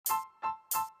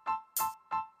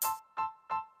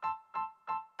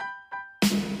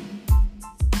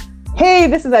Hey,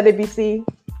 this is ADBC.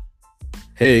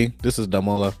 Hey, this is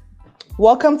Damola.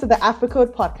 Welcome to the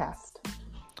AfriCode podcast.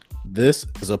 This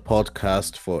is a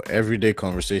podcast for everyday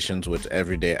conversations with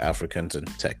everyday Africans in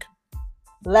tech.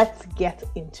 Let's get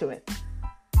into it.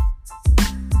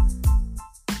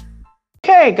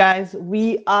 Okay, guys,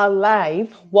 we are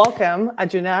live. Welcome,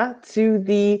 Ajuna, to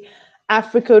the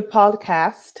AfriCode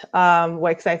podcast. We're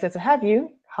excited to have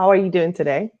you. How are you doing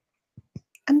today?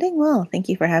 I'm doing well. Thank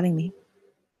you for having me.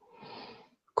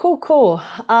 Cool.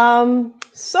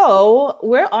 So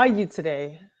where are you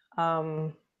today? I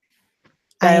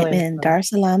am in Dar es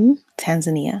Salaam,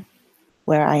 Tanzania,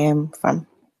 where I am from.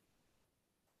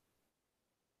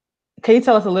 Can you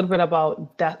tell us a little bit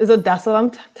about that? Is it Dar es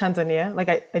Salaam, Tanzania? Like,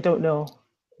 I don't know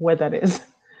where that is.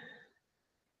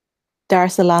 Dar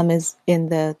es Salaam is in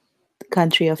the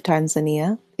country of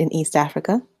Tanzania in East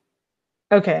Africa.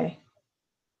 Okay.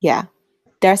 Yeah.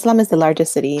 Dar es Salaam is the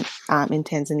largest city in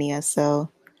Tanzania, so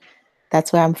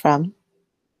that's where I'm from.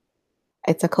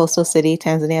 It's a coastal city.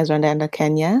 Tanzania is run under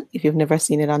Kenya, if you've never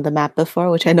seen it on the map before,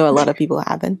 which I know a lot of people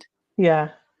haven't. Yeah,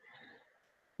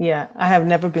 I have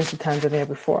never been to Tanzania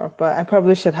before, but I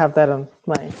probably should have that on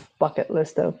my bucket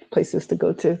list of places to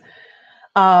go to.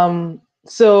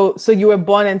 So you were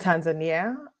born in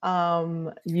Tanzania.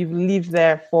 You've lived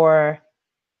there for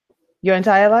your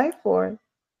entire life, or?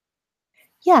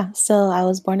 Yeah, so I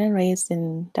was born and raised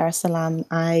in Dar es Salaam.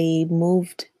 I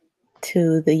moved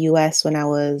to the US when I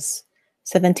was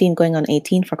 17, going on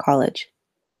 18 for college.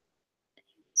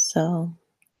 So,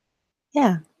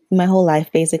 yeah, my whole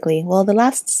life, basically. Well, the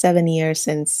last 7 years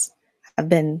since I've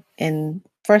been in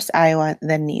first Iowa,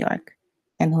 then New York,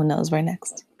 and who knows where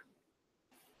next.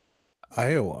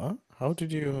 Iowa? How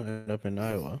did you end up in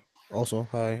Iowa? Also,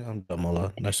 hi, I'm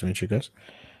Damola. Nice to meet you guys.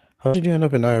 How did you end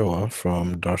up in Iowa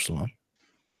from Dar es Salaam?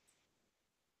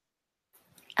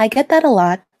 I get that a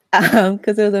lot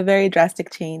because it was a very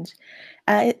drastic change.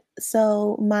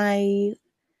 So my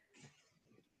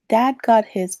dad got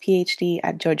his PhD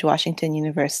at George Washington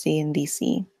University in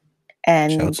DC,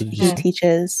 and he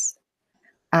teaches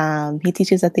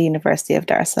at the University of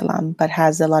Dar es Salaam, but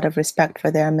has a lot of respect for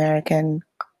their American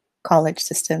college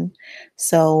system.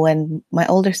 So when my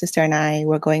older sister and I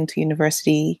were going to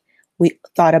university, we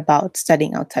thought about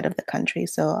studying outside of the country.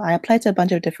 So I applied to a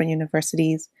bunch of different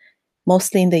universities,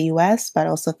 mostly in the US, but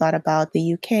also thought about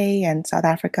the UK and South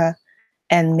Africa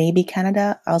and maybe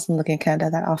Canada. I wasn't looking at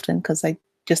Canada that often because I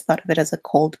just thought of it as a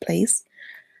cold place.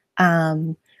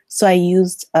 So I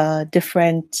used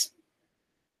different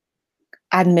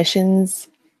admissions.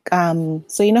 So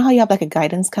you know how you have like a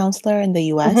guidance counselor in the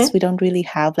US? Mm-hmm. We don't really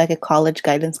have like a college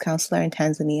guidance counselor in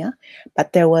Tanzania,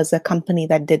 but there was a company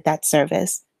that did that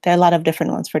service. There are a lot of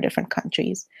different ones for different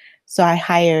countries. So I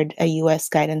hired a US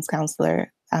guidance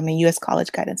counselor, a US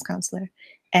college guidance counselor,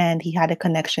 and he had a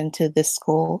connection to this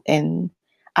school in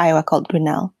Iowa called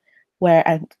Grinnell,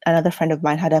 where another friend of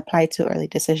mine had applied to early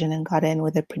decision and got in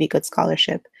with a pretty good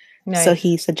scholarship. Nice. So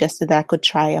he suggested that I could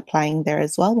try applying there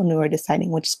as well when we were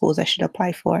deciding which schools I should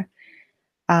apply for.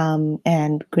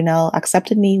 And Grinnell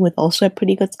accepted me with also a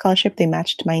pretty good scholarship. They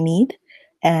matched my need.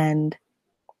 And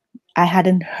I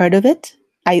hadn't heard of it.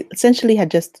 I essentially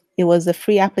it was a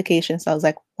free application. So I was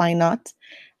like, why not?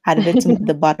 Added it to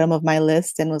the bottom of my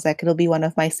list and was like, it'll be one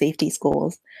of my safety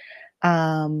schools.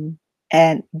 And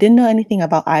didn't know anything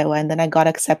about Iowa. And then I got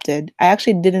accepted. I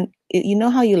actually didn't, you know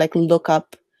how you like look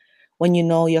up when you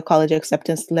know your college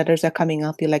acceptance letters are coming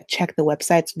up, you like check the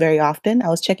websites very often. I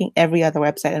was checking every other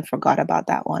website and forgot about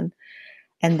that one.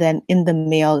 And then in the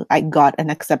mail, I got an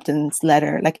acceptance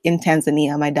letter, like in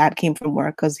Tanzania. My dad came from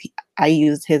work because I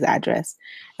used his address.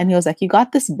 And he was like, you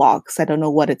got this box. I don't know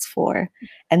what it's for.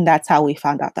 And that's how we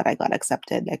found out that I got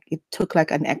accepted. Like it took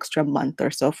like an extra month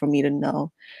or so for me to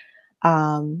know.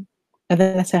 And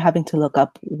then I started having to look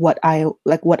up what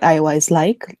Iowa is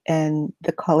like. And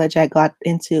the college I got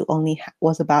into only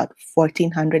was about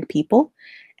 1,400 people.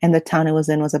 And the town I was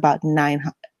in was about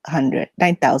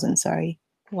 9,000, sorry.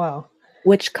 Wow.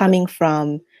 Which coming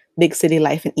from big city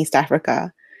life in East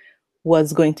Africa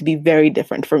was going to be very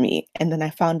different for me. And then I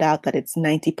found out that it's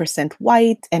 90%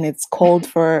 white and it's cold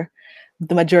for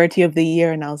the majority of the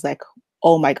year. And I was like,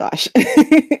 oh my gosh,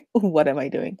 what am I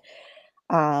doing?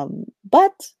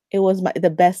 But it was the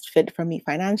best fit for me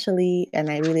financially, and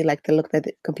I really liked the look at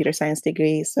the computer science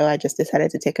degree, so I just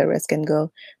decided to take a risk and go.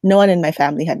 No one in my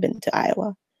family had been to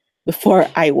Iowa before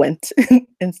I went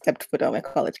and stepped foot on my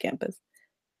college campus.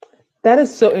 That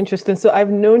is so interesting. So I've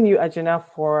known you, Ajuna,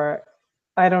 for,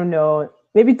 I don't know,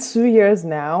 maybe 2 years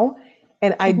now,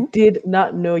 and I did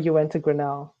not know you went to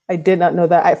Grinnell. I did not know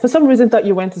that. I, for some reason, thought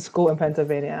you went to school in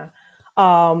Pennsylvania.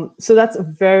 So that's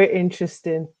very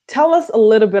interesting. Tell us a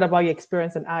little bit about your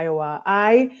experience in Iowa.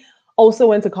 I also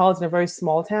went to college in a very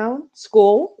small town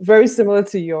school, very similar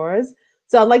to yours.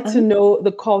 So I'd like to Uh-huh. know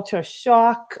the culture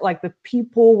shock, like the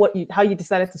people, how you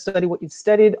decided to study what you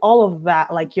studied, all of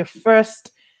that, like your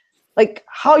first, like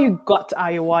how you got to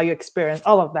Iowa, your experience,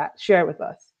 all of that. Share it with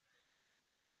us.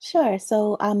 Sure.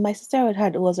 So my sister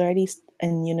was already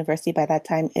in university by that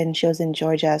time, and she was in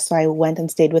Georgia. So I went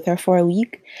and stayed with her for a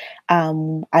week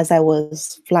as I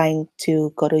was flying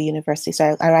to go to university.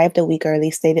 So I arrived a week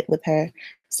early, stayed with her,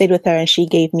 and she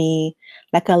gave me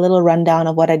like a little rundown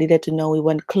of what I needed to know. We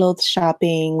went clothes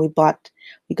shopping. We bought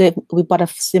a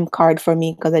SIM card for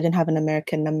me because I didn't have an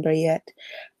American number yet.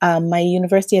 My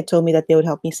university had told me that they would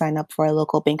help me sign up for a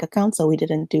local bank account, so we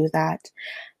didn't do that.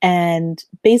 And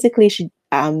basically,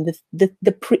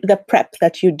 the prep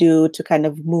that you do to kind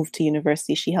of move to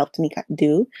university, she helped me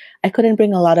do. I couldn't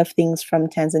bring a lot of things from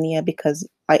Tanzania because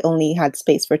I only had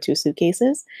space for 2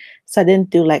 suitcases, so I didn't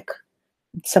do like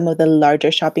some of the larger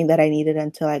shopping that I needed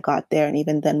until I got there, and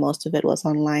even then, most of it was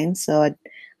online. So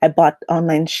I bought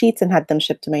online sheets and had them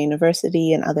shipped to my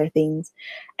university and other things,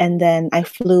 and then I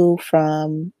flew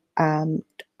from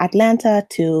Atlanta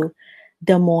to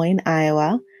Des Moines,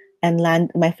 Iowa, and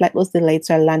my flight was delayed,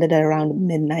 so I landed at around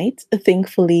midnight.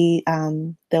 Thankfully,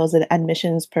 there was an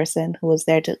admissions person who was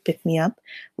there to pick me up.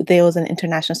 There was an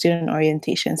international student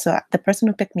orientation, so the person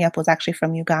who picked me up was actually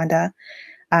from Uganda.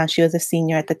 She was a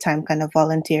senior at the time, kind of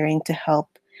volunteering to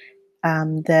help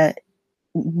the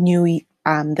new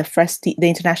the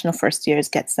international first years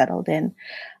get settled in.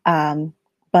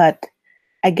 But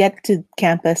I get to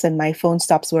campus and my phone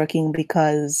stops working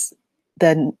because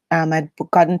then I'd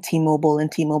gotten T-Mobile,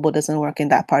 and T-Mobile doesn't work in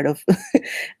that part of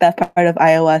that part of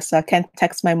Iowa. So I can't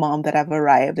text my mom that I've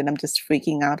arrived, and I'm just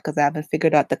freaking out because I haven't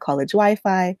figured out the college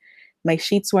Wi-Fi. My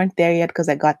sheets weren't there yet because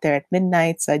I got there at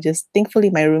midnight. So I just thankfully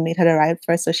my roommate had arrived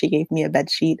first, so she gave me a bed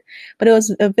sheet. But it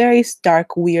was a very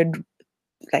stark, weird,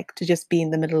 like to just be in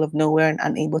the middle of nowhere and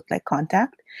unable to like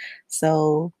contact.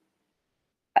 So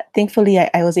thankfully,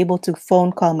 I was able to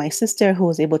phone call my sister, who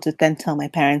was able to then tell my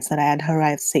parents that I had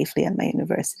arrived safely at my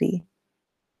university.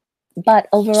 But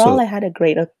overall, So I had a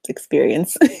great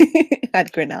experience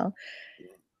at Grinnell.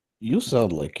 you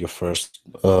sound like your first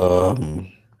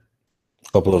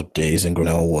couple of days in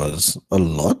Grinnell was a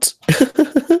lot,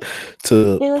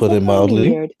 to It was put it definitely mildly.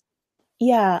 weird.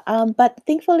 Yeah, but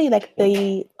thankfully, like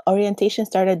the orientation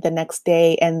started the next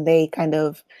day, and they kind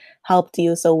of helped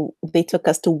you. So they took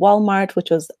us to Walmart, which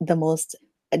was the most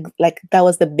like that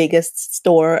was the biggest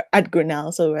store at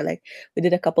Grinnell. So we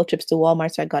did a couple trips to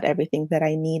Walmart, so I got everything that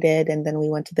I needed, and then we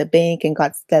went to the bank and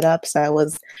got set up. So I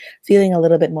was feeling a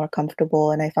little bit more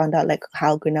comfortable, and I found out like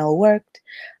how Grinnell worked.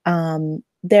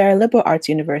 They're a liberal arts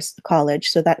university college,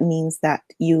 so that means that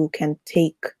you can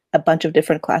take a bunch of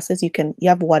different classes. You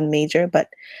have one major, but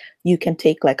you can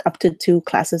take like up to 2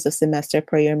 classes a semester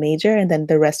per your major, and then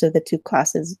the rest of the 2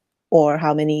 classes or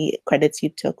how many credits you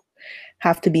took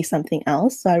have to be something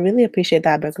else. So I really appreciate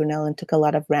that about Grinnell and took a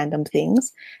lot of random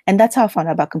things. And that's how I found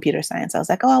out about computer science. I was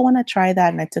like, oh, I want to try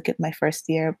that. And I took it my first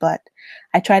year, but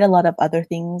I tried a lot of other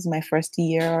things my first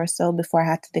year or so before I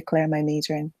had to declare my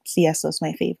major, and CS was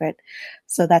my favorite.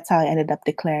 So that's how I ended up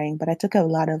declaring. But I took a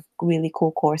lot of really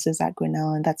cool courses at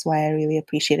Grinnell, and that's why I really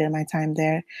appreciated my time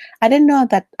there. I didn't know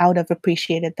that I would have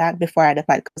appreciated that before I'd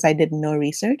applied because I did no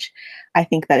research. I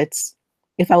think that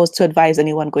if I was to advise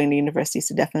anyone going to universities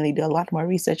to definitely do a lot more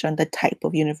research on the type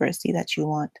of university that you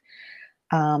want.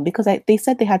 Because they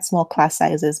said they had small class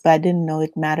sizes, but I didn't know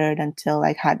it mattered until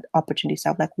I had opportunities to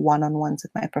have like one-on-ones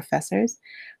with my professors.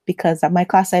 Because my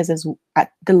class sizes,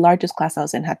 at the largest class I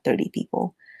was in, had 30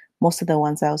 people. Most of the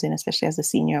ones I was in, especially as a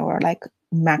senior, were like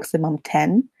maximum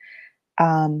 10.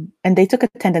 And they took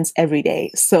attendance every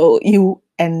day.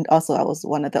 And also I was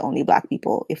one of the only Black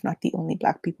people, if not the only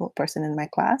Black person in my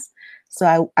class.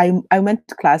 So I went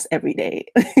to class every day,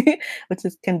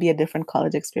 can be a different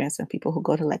college experience than people who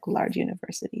go to like large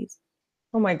universities.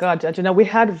 Oh my God, Jajuna, we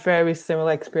had very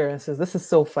similar experiences. This is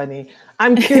so funny.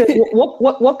 I'm curious,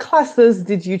 what classes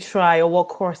did you try, or what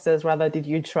courses rather did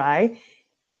you try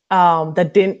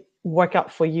that didn't work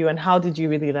out for you, and how did you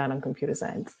really learn on computer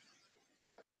science?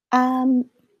 Um,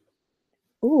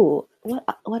 Ooh,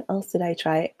 what else did I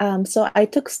try? So I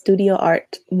took studio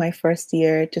art my first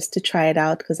year just to try it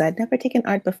out because I'd never taken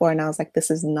art before, and I was like,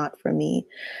 this is not for me.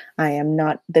 I am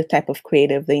not the type of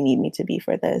creative they need me to be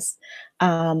for this.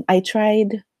 I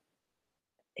tried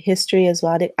history as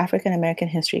well, the African American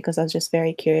history, because I was just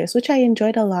very curious, which I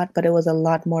enjoyed a lot, but it was a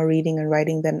lot more reading and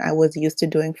writing than I was used to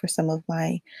doing for some of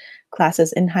my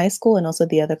classes in high school and also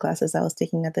the other classes I was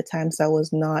taking at the time. So I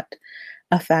was not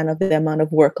a fan of the amount of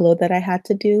workload that I had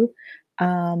to do.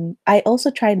 I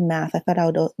also tried math. I thought I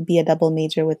would be a double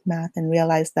major with math and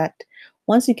realized that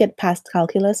once you get past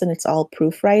calculus and it's all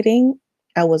proofwriting,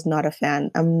 I was not a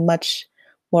fan. I'm much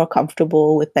more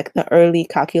comfortable with like the early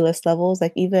calculus levels.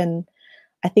 Like even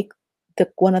I think the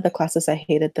one of the classes I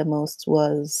hated the most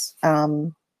was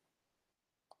my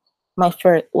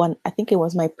first one. I think it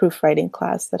was my proofwriting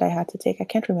class that I had to take. I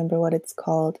can't remember what it's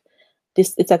called.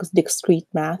 This it's like discrete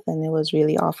math, and it was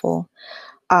really awful.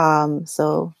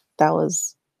 So that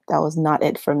was not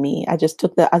it for me. I just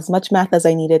took as much math as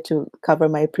I needed to cover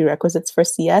my prerequisites for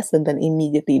CS, and then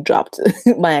immediately dropped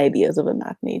my ideas of a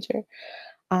math major.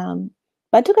 Um,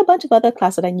 but I took a bunch of other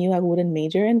classes that I knew I wouldn't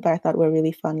major in, but I thought were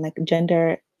really fun, like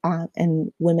gender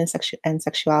and women's and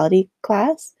sexuality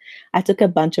class. I took a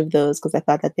bunch of those because I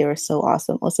thought that they were so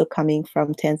awesome. Also coming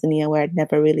from Tanzania, where I'd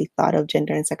never really thought of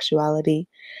gender and sexuality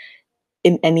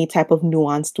in any type of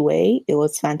nuanced way, it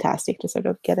was fantastic to sort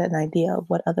of get an idea of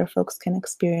what other folks can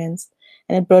experience.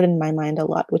 And it broadened my mind a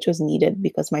lot, which was needed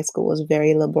because my school was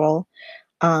very liberal.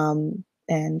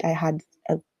 And I had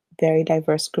a very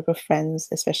diverse group of friends,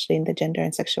 especially in the gender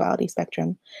and sexuality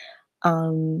spectrum.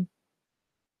 Um,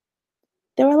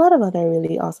 there were a lot of other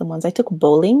really awesome ones. I took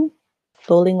bowling.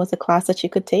 Bowling was a class that you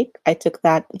could take. I took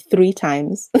that 3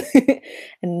 times.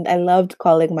 And I loved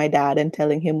calling my dad and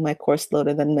telling him my course load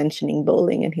and then mentioning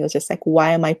bowling. And he was just like,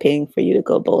 why am I paying for you to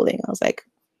go bowling? I was like,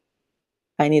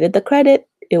 I needed the credit.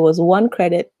 It was 1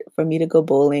 credit for me to go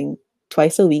bowling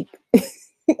twice a week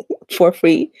for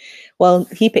free. Well,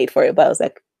 he paid for it, but I was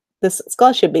like, this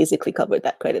scholarship basically covered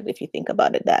that credit if you think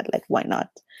about it, Dad. Like, why not?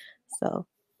 So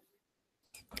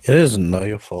It is not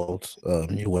your fault.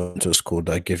 You went to a school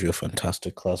that gave you a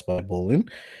fantastic class by bowling,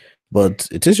 but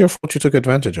it is your fault you took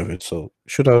advantage of it. So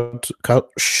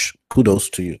kudos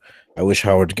to you. I wish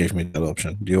Howard gave me that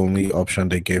option. The only option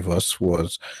they gave us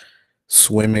was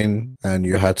swimming, and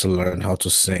you had to learn how to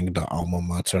sing the alma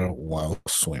mater while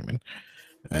swimming.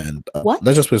 And what?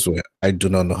 let's just put it this way: I do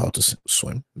not know how to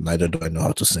swim. Neither do I know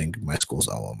how to sing my school's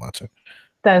alma mater.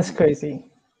 That is crazy.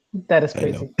 That is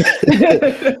I know.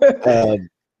 crazy.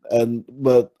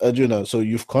 But Arjuna, so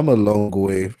you've come a long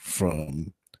way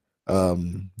from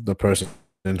the person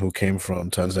who came from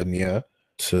Tanzania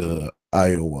to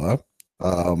Iowa.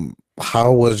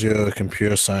 How was your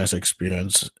computer science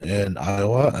experience in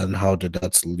Iowa, and how did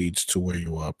that lead to where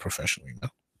you are professionally now?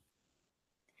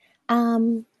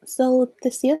 So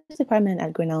the CS department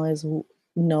at Grinnell is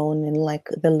known in like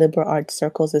the liberal arts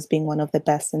circles as being one of the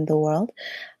best in the world,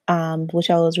 which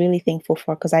I was really thankful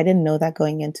for because I didn't know that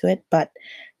going into it, but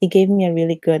it gave me a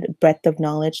really good breadth of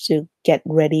knowledge to get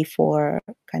ready for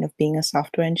kind of being a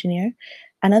software engineer.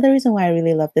 Another reason why I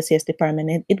really love the CS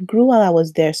department, it grew while I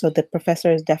was there, so the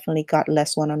professors definitely got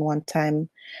less one-on-one time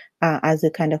as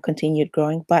it kind of continued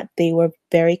growing, but they were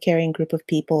very caring group of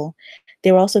people.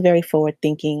 They were also very forward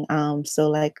thinking. So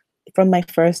like from my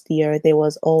first year, there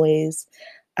was always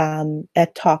a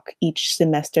talk each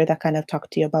semester that kind of talked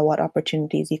to you about what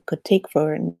opportunities you could take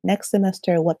for next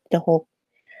semester, what the whole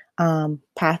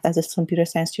path as a computer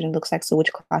science student looks like. So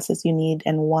which classes you need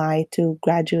and why to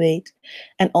graduate,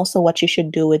 and also what you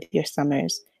should do with your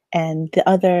summers. And the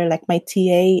other, like my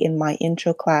TA in my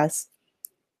intro class,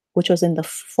 which was in the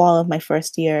fall of my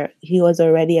first year, he was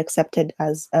already accepted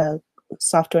as a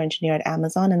software engineer at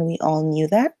Amazon, and we all knew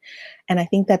that. And I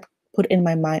think that put in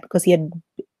my mind, because he had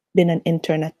been an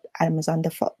intern at Amazon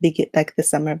like the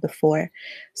summer before,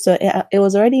 so it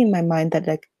was already in my mind that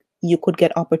like you could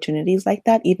get opportunities like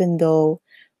that, even though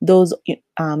those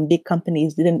big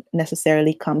companies didn't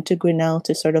necessarily come to Grinnell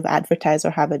to sort of advertise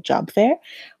or have a job fair,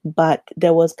 but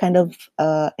there was kind of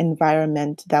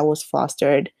environment that was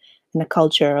fostered and a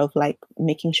culture of like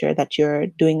making sure that you're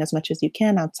doing as much as you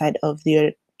can outside of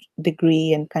your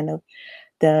degree, and kind of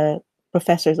the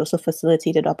professors also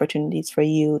facilitated opportunities for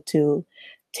you to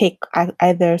take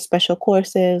either special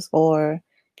courses or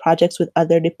projects with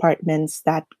other departments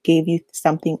that gave you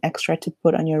something extra to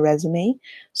put on your resume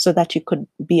so that you could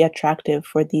be attractive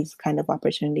for these kind of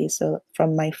opportunities. So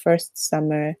from my first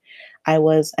summer, I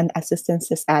was an assistant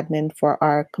sysadmin for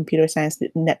our computer science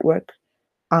network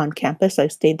on campus. So I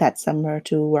stayed that summer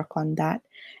to work on that.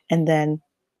 And then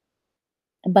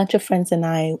a bunch of friends and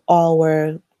I all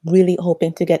were really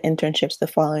hoping to get internships the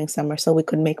following summer so we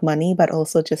could make money, but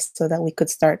also just so that we could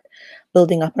start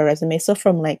building up our resume. So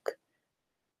from like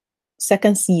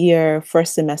second year,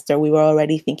 first semester, we were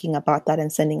already thinking about that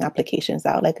and sending applications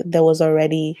out. Like there was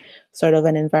already sort of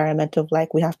an environment of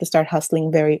like, we have to start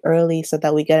hustling very early so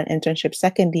that we get an internship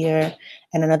second year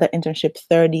and another internship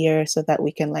third year so that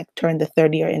we can like turn the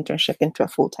third year internship into a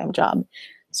full-time job.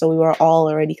 So we were all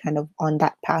already kind of on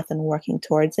that path and working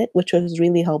towards it, which was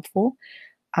really helpful.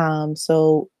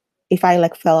 So if I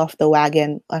like fell off the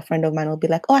wagon, a friend of mine will be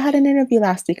like, "Oh, I had an interview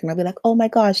last week," and I'll be like, "Oh my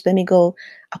gosh, let me go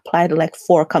apply to like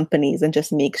 4 companies and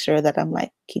just make sure that I'm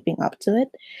like keeping up to it."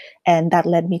 And that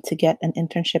led me to get an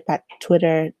internship at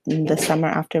Twitter in the summer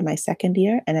after my second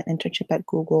year, and an internship at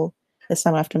Google the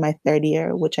summer after my third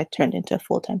year, which I turned into a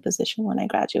full-time position when I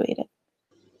graduated.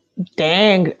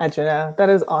 Dang, Ajana, that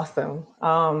is awesome.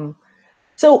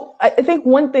 So I think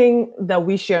one thing that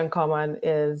we share in common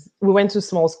is we went to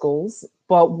small schools,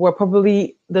 but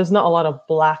there's not a lot of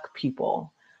Black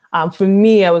people. For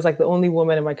me, I was like the only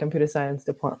woman in my computer science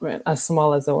department, as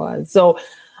small as it was. So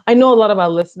I know a lot of our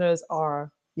listeners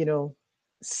are,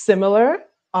 similar,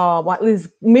 or at least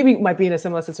maybe might be in a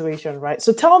similar situation, right?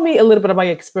 So tell me a little bit about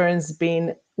your experience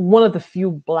being one of the few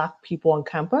Black people on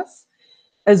campus,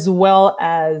 as well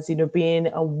as being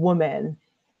a woman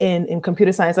in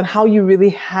computer science, and how you really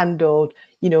handled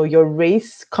your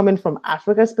race coming from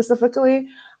Africa specifically,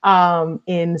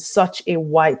 in such a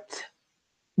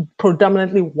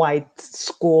predominantly white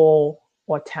school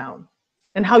or town,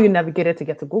 and how you navigated to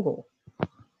get to Google.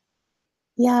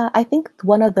 Yeah, I think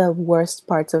one of the worst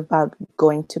parts about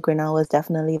going to Grinnell was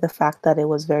definitely the fact that it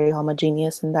was very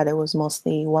homogeneous and that it was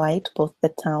mostly white, both the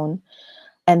town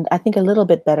and I think a little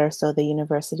bit better so the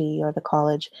university or the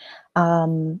college.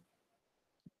 Um,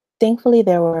 Thankfully,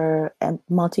 there were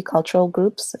multicultural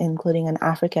groups, including an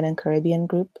African and Caribbean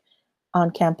group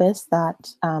on campus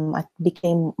that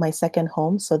became my second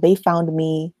home. So they found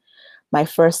me my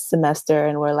first semester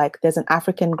and were like, "There's an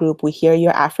African group. We hear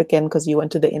you're African because you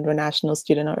went to the international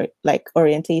student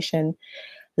orientation.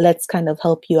 Let's kind of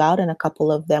help you out." And a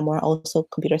couple of them were also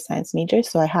computer science majors.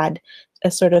 So I had a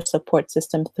sort of support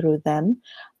system through them.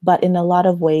 But in a lot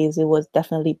of ways, it was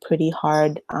definitely pretty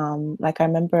hard. Like I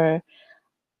remember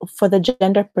for the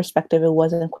gender perspective, it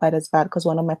wasn't quite as bad because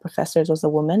one of my professors was a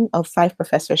woman. Of 5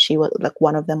 professors, she was like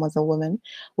one of them was a woman,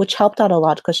 which helped out a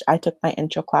lot because I took my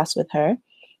intro class with her.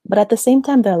 But at the same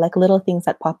time, there are like little things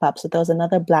that pop up. So there was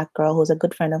another Black girl who's a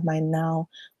good friend of mine now,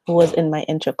 who was in my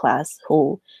intro class,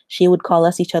 who she would call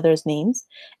us each other's names.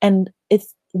 And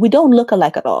we don't look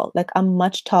alike at all. Like I'm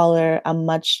much taller, I'm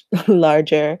much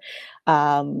larger.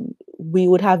 We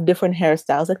would have different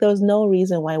hairstyles. Like there was no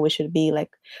reason why we should be like,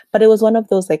 but it was one of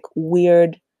those like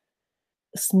weird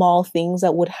small things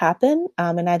that would happen.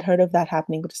 And I'd heard of that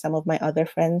happening to some of my other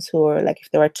friends who were like, if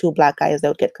there were 2 Black guys, they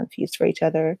would get confused for each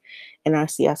other in our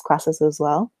CS classes as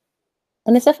well.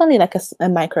 And it's definitely like a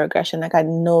microaggression. Like I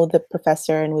know the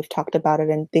professor and we've talked about it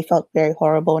and they felt very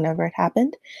horrible whenever it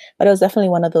happened. But it was definitely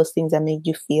one of those things that made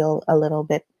you feel a little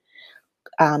bit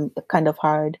kind of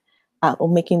hard, or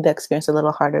making the experience a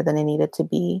little harder than it needed to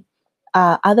be.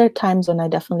 Other times when I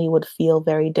definitely would feel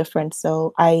very different.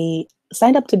 So I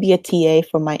signed up to be a TA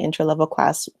for my intro level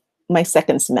class my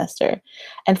second semester.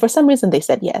 And for some reason they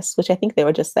said yes, which I think they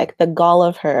were just like the gall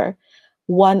of her.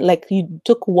 One, like you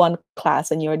took one class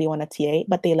and you already want a TA,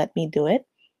 but they let me do it.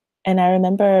 And I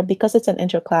remember because it's an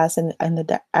intro class and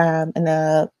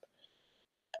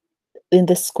in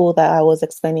this school that I was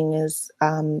explaining is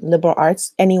liberal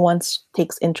arts. Anyone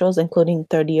takes intros, including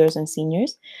third years and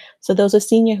seniors. So there was a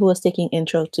senior who was taking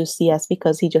intro to CS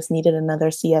because he just needed another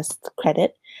CS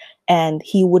credit. And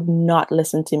he would not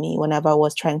listen to me whenever I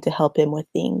was trying to help him with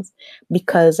things,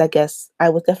 because I guess I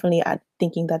was definitely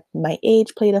thinking that my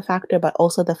age played a factor, but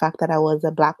also the fact that I was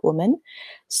a Black woman.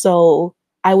 So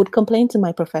I would complain to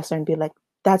my professor and be like,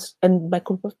 and my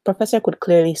professor could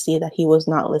clearly see that he was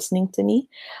not listening to me,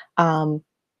 um,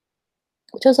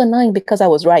 which was annoying because I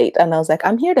was right. And I was like,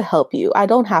 I'm here to help you. I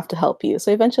don't have to help you.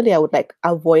 So eventually I would like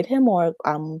avoid him, or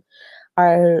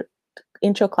our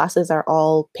intro classes are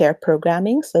all pair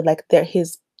programming. So like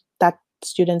that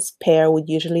student's pair would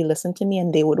usually listen to me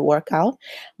and they would work out.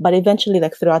 But eventually,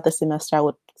 like throughout the semester, I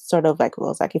would sort of like,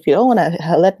 was like, if you don't want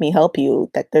to let me help you,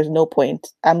 like there's no point.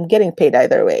 I'm getting paid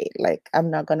either way. Like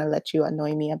I'm not gonna let you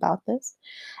annoy me about this.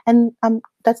 And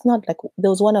that's not like,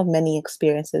 there was one of many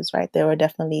experiences, right? There were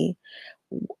definitely,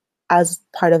 as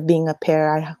part of being a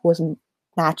pair, I was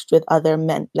matched with other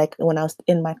men. Like when I was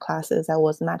in my classes, I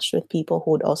was matched with people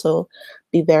who would also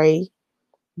be very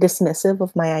dismissive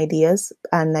of my ideas,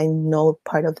 and I know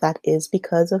part of that is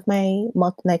because of my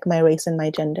race and my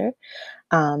gender.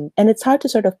 And it's hard to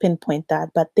sort of pinpoint that,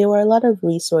 but there were a lot of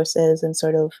resources and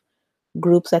sort of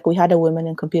groups. Like we had a women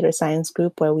in computer science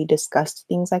group where we discussed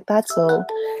things like that. So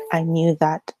I knew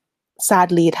that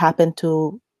sadly it happened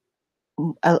to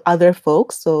other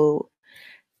folks. So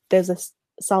there's a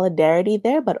solidarity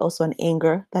there, but also an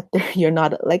anger that you're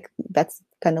not like, that's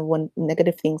kind of when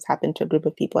negative things happen to a group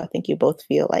of people. I think you both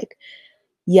feel like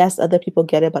yes, other people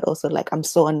get it, but also like I'm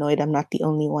so annoyed I'm not the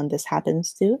only one this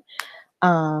happens to.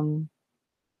 Um,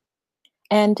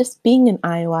 and just being in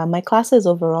Iowa, my classes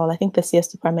overall, I think the CS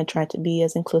department tried to be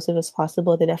as inclusive as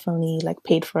possible. They definitely like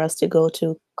paid for us to go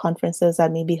to conferences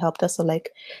that maybe helped us. So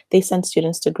like they sent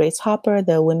students to Grace Hopper,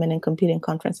 the Women in Computing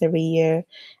conference every year,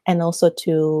 and also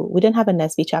to we didn't have a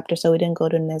NSBE chapter, so we didn't go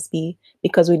to NSBE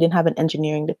because we didn't have an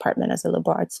engineering department as a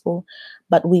liberal arts school.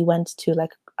 But we went to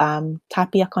like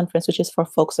Tapia conference, which is for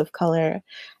folks of color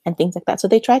and things like that. So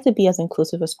they tried to be as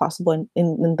inclusive as possible,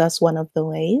 and that's one of the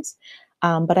ways.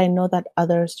 But I know that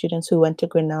other students who went to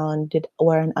Grinnell and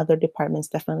were in other departments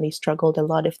definitely struggled a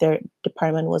lot if their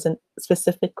department wasn't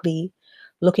specifically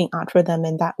looking out for them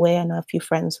in that way. I know a few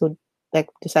friends who like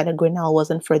decided Grinnell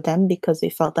wasn't for them because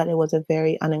they felt that it was a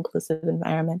very uninclusive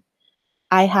environment.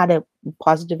 I had a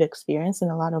positive experience in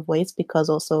a lot of ways because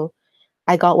also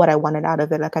I got what I wanted out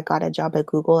of it. Like I got a job at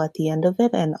Google at the end of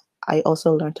it, and I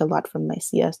also learned a lot from my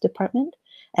CS department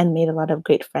and made a lot of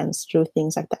great friends through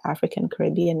things like the African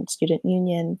Caribbean Student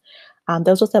Union.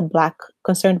 There was also Black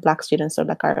concerned Black students, or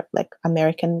like our like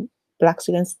American Black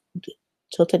students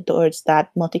tilted towards that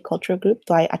multicultural group.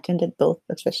 So I attended both,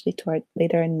 especially toward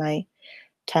later in my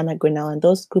time at Grinnell, and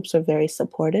those groups are very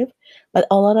supportive. But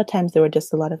a lot of times there were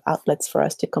just a lot of outlets for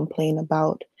us to complain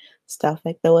about stuff.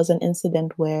 Like there was an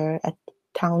incident where a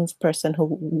townsperson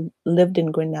who lived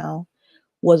in Grinnell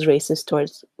was racist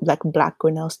towards like Black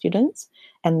Grinnell students,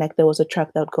 and like there was a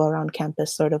truck that would go around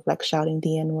campus, sort of like shouting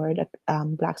the N word at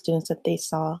Black students that they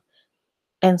saw.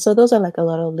 And so those are like a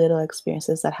lot of little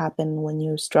experiences that happen when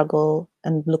you struggle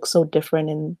and look so different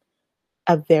in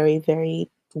a very, very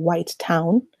white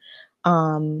town.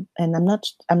 And I'm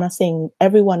not saying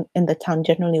everyone in the town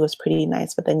generally was pretty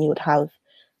nice, but then you would have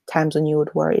times when you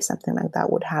would worry something like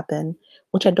that would happen,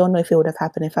 which I don't know if it would have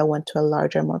happened if I went to a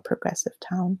larger, more progressive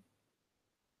town.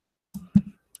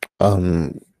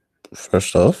 Um,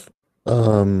 First off, I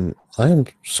am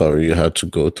sorry you had to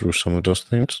go through some of those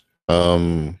things.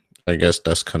 I guess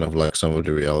that's kind of like some of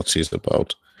the realities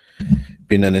about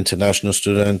being an international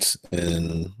student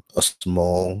in a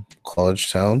small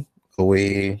college town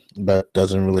away that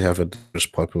doesn't really have a diverse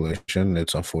population.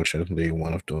 It's unfortunately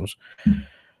one of those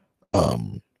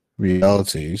um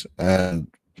realities.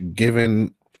 And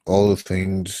given all the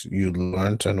things you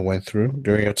learned and went through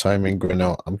during your time in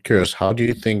Grinnell, I'm curious, how do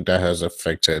you think that has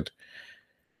affected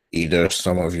either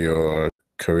some of your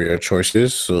career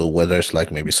choices? So whether it's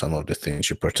like maybe some of the things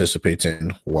you participate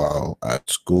in while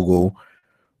at Google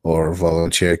or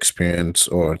volunteer experience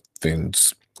or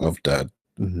things of that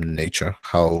nature,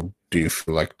 how do you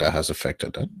feel like that has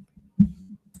affected it?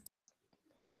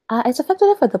 It's affected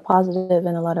it for the positive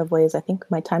in a lot of ways. I think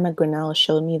my time at Grinnell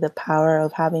showed me the power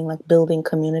of having like building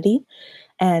community.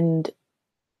 And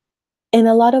in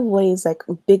a lot of ways, like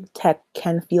big tech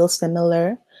can feel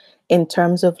similar in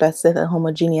terms of, let's say, the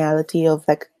homogeneity of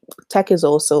like tech is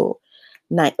also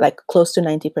like close to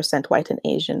 90% white and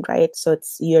Asian, right? So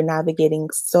it's you're navigating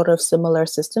sort of similar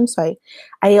systems. So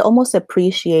I almost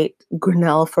appreciate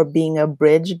Grinnell for being a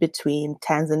bridge between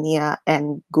Tanzania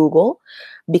and Google,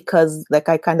 because like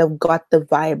I kind of got the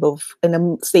vibe of in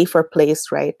a safer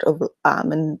place, right? Of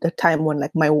in the time when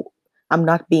like I'm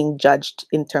not being judged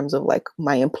in terms of like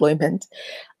my employment.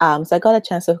 So I got a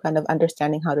chance of kind of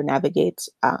understanding how to navigate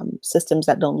systems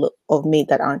that don't look of me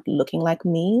that aren't looking like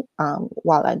me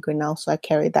while at Grinnell. So I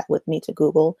carried that with me to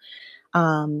Google.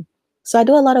 So I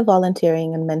do a lot of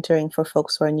volunteering and mentoring for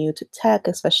folks who are new to tech,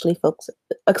 especially folks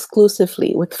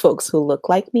exclusively with folks who look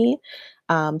like me.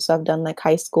 So I've done like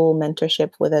high school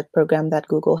mentorship with a program that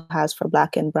Google has for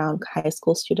Black and Brown high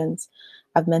school students.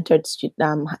 I've mentored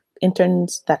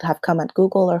interns that have come at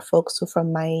Google or folks who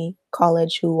from my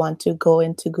college who want to go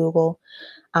into Google.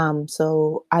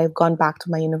 So I've gone back to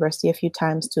my university a few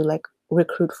times to like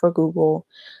recruit for Google.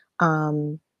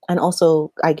 And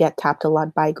also I get tapped a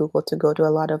lot by Google to go to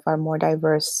a lot of our more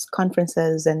diverse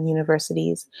conferences and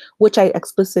universities, which I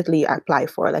explicitly apply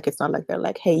for. Like, it's not like they're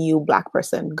like, hey, you Black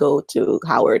person, go to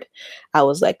Howard. I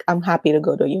was like, I'm happy to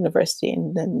go to a university.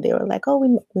 And then they were like, oh,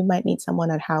 we might need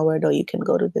someone at Howard, or you can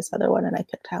go to this other one. And I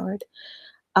picked Howard.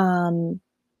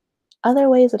 Other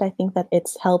ways that I think that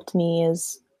it's helped me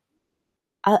is,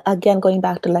 again, going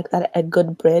back to like that, a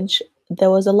good bridge.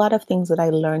 There was a lot of things that I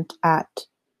learned at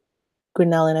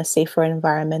Grinnell in a safer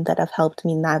environment that have helped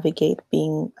me navigate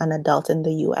being an adult in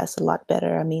the US a lot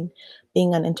better. I mean,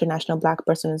 being an international Black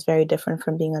person is very different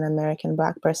from being an American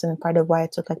Black person. And part of why I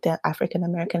took like the African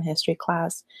American history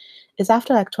class is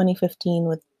after like 2015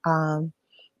 with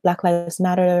Black Lives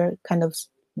Matter kind of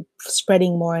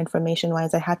spreading more information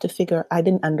wise, I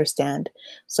didn't understand.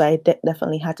 So I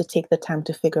definitely had to take the time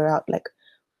to figure out like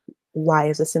why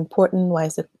is this important? Why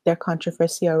is there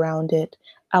controversy around it?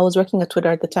 I was working at Twitter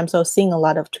at the time, so I was seeing a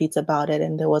lot of tweets about it,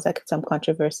 and there was like some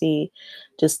controversy.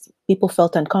 Just people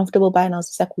felt uncomfortable by it, and I was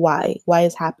just like, why? Why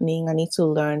is happening? I need to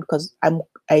learn because I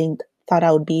thought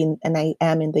I would be in, and I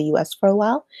am in the U.S. for a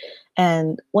while.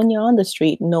 And when you're on the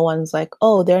street, no one's like,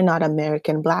 oh, they're not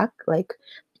American Black. Like,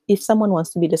 if someone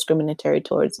wants to be discriminatory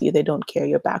towards you, they don't care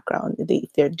your background.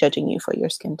 They're judging you for your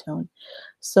skin tone.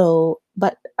 So,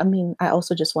 but I mean, I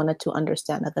also just wanted to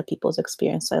understand other people's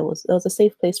experience. So it was a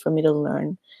safe place for me to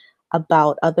learn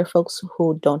about other folks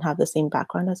who don't have the same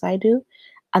background as I do.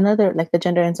 Another, like the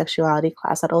gender and sexuality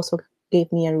class, that also gave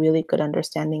me a really good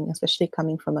understanding, especially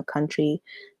coming from a country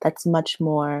that's much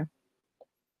more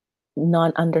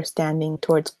non-understanding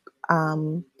towards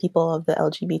people of the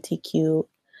LGBTQ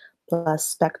plus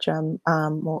spectrum.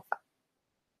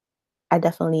 I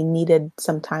definitely needed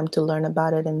some time to learn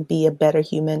about it and be a better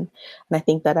human. And I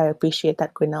think that I appreciate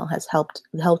that Grinnell has helped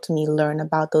me learn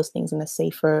about those things in a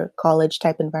safer college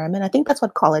type environment. I think that's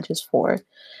what college is for,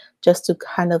 just to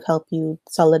kind of help you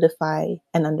solidify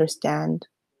and understand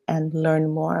and learn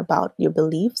more about your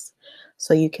beliefs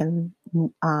so you can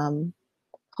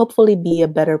hopefully be a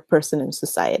better person in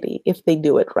society if they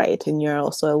do it right. And you're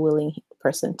also a willing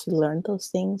person to learn those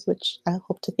things, which I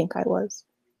hope to think I was.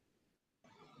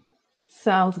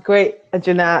 Sounds great,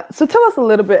 Ajuna. So tell us a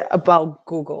little bit about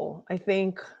Google. I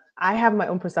think I have my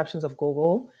own perceptions of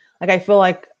Google. Like I feel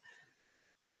like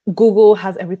Google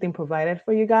has everything provided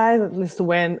for you guys, at least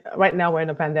when right now we're in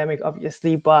a pandemic,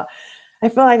 obviously, but I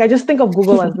feel like I just think of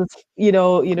Google as this, you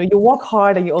work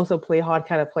hard and you also play hard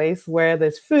kind of place where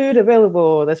there's food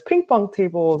available, there's ping pong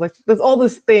tables, like there's all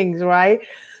these things, right?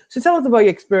 So tell us about your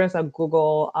experience at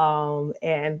Google,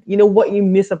 and what you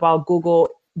miss about Google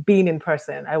being in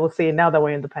person. I will say now that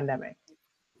we're in the pandemic.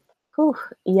 Whew,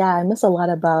 yeah, I miss a lot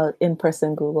about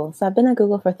in-person Google. So I've been at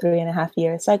Google for 3.5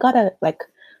 years. So I got a like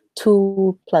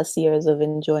 2+ years of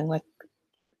enjoying like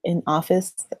in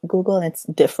office Google, and it's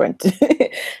different.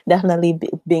 Definitely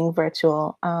being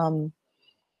virtual.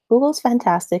 Google's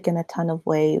fantastic in a ton of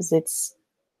ways. It's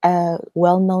a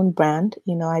well-known brand.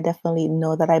 I definitely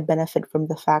know that I benefit from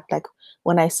the fact, like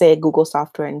when I say Google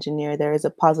software engineer, there is a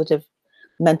positive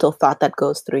mental thought that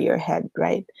goes through your head,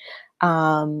 right?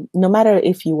 No matter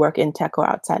if you work in tech or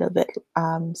outside of it.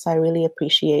 So I really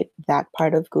appreciate that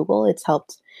part of Google. It's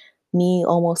helped me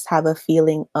almost have a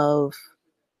feeling of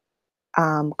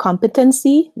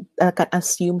competency, like an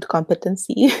assumed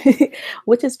competency,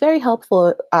 which is very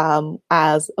helpful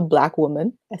as a Black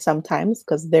woman sometimes,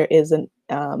 because there isn't,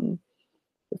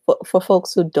 for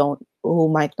folks who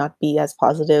might not be as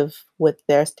positive with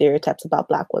their stereotypes about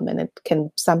Black women, it can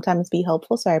sometimes be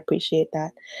helpful. So I appreciate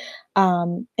that.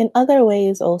 In other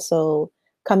ways, also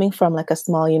coming from like a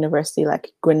small university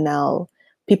like Grinnell,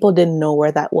 people didn't know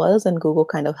where that was, and Google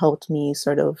kind of helped me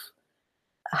sort of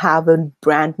have a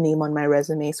brand name on my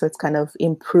resume. So it's kind of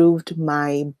improved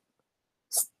my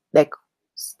like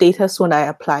status when I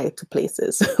apply to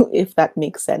places, if that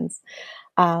makes sense.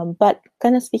 But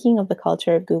kind of speaking of the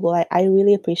culture of Google, I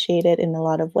really appreciate it in a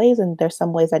lot of ways. And there's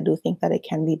some ways I do think that it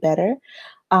can be better.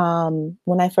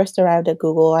 When I first arrived at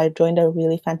Google, I joined a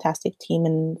really fantastic team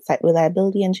in site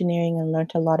reliability engineering and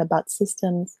learned a lot about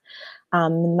systems.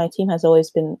 My team has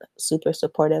always been super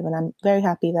supportive, and I'm very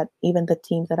happy that even the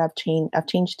teams that I've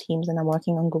changed teams and I'm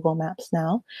working on Google Maps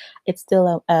now. It's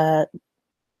still a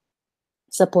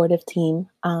supportive team.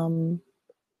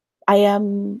 I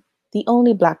am the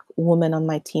only Black woman on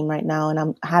my team right now, and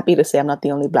I'm happy to say I'm not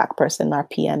the only Black person. Our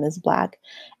PM is Black.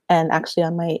 And actually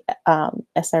on my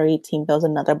SRE team, there was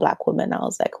another Black woman. I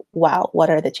was like, wow, what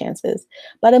are the chances?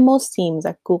 But in most teams,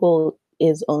 like Google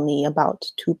is only about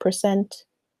 2%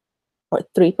 or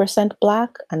 3%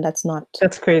 Black, and that's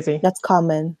crazy. That's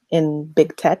common in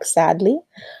big tech, sadly.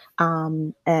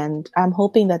 And I'm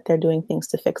hoping that they're doing things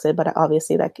to fix it, but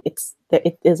obviously, like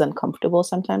it is uncomfortable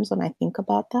sometimes when I think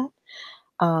about that.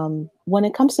 When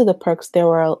it comes to the perks, there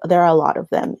are a lot of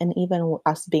them, and even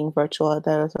us being virtual,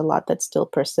 there's a lot that still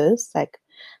persists. Like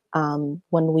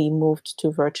when we moved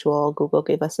to virtual, Google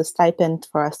gave us a stipend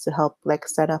for us to help like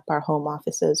set up our home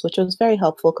offices, which was very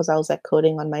helpful because I was like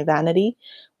coding on my vanity,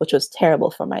 which was terrible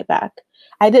for my back.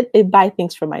 I did buy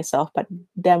things for myself, but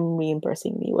them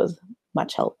reimbursing me was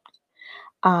much help.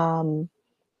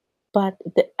 But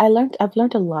I've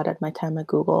learned a lot at my time at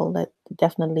Google. That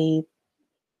definitely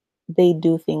they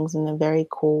do things in a very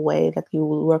cool way. That you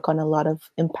will work on a lot of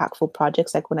impactful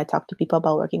projects. Like when I talk to people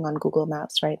about working on Google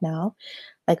Maps right now,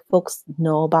 like folks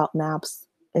know about Maps.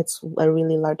 It's a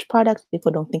really large product.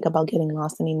 People don't think about getting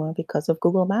lost anymore because of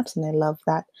Google Maps, and I love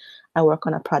that I work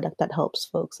on a product that helps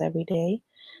folks every day.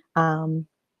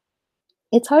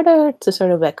 it's harder to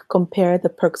sort of like compare the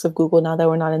perks of Google now that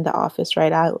we're not in the office,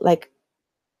 right?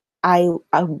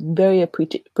 I'm very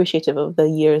appreciative of the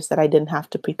years that I didn't have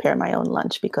to prepare my own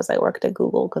lunch because I worked at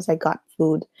Google, because I got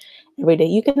food every day.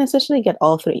 You can essentially get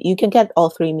all three. You can get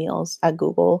all three meals at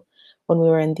Google when we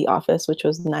were in the office, which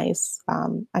was nice.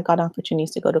 I got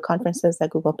opportunities to go to conferences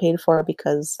that Google paid for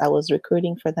because I was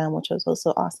recruiting for them, which was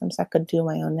also awesome. So I could do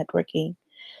my own networking.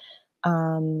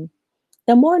 Um,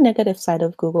 the more negative side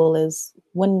of Google is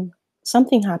when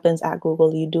something happens at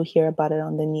Google, you do hear about it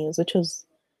on the news, which was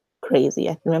crazy.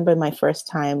 I remember my first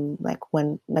time, like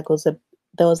when like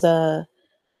there was a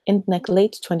in like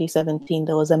late 2017,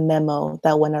 there was a memo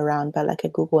that went around by like a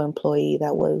Google employee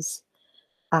that was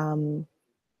um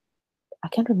I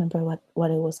can't remember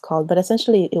what it was called, but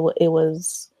essentially it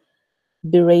was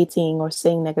berating or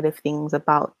saying negative things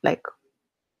about like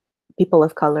people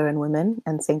of color and women,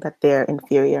 and saying that they're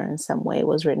inferior in some way.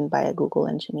 Was written by a Google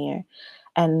engineer.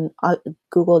 And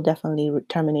Google definitely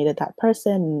terminated that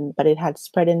person, but it had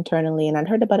spread internally. And I'd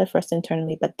heard about it first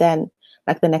internally, but then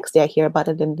like the next day I hear about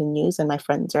it in the news and my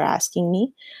friends are asking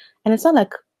me. And it's not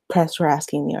like press were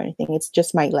asking me or anything. It's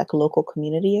just my like local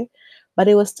community. But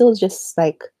it was still just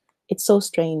like, it's so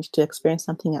strange to experience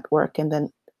something at work and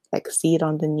then like see it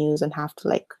on the news and have to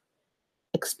like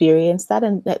experience that.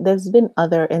 And there's been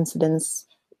other incidents,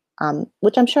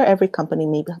 which I'm sure every company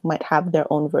maybe might have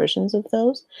their own versions of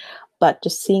those, but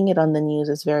just seeing it on the news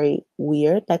is very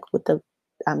weird. Like with the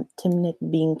Timnit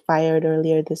being fired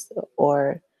earlier this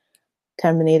or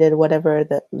terminated, whatever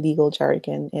the legal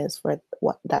jargon is for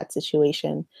what that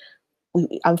situation.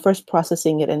 I'm first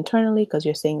processing it internally because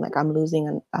you're saying like I'm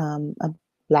losing a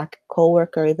Black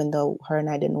coworker, even though her and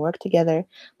I didn't work together.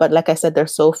 But like I said,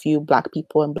 there's so few Black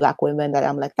people and Black women that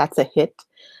I'm like, that's a hit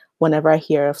whenever I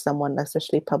hear of someone,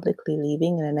 especially publicly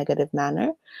leaving in a negative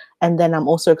manner. And then I'm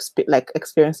also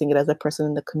experiencing it as a person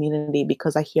in the community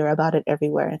because I hear about it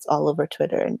everywhere. It's all over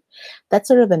Twitter, and that's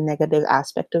sort of a negative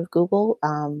aspect of Google.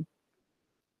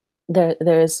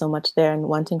 There is so much there, and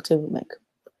wanting to like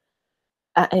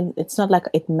and it's not like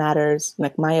it matters.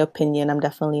 Like my opinion, I'm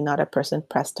definitely not a person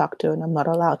press talk to, and I'm not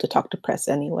allowed to talk to press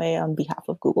anyway on behalf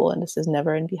of Google. And this is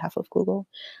never in behalf of Google,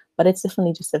 but it's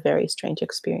definitely just a very strange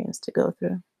experience to go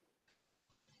through.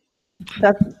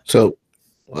 That's So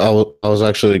I was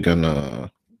actually gonna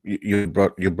you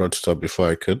brought stuff before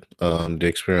I could the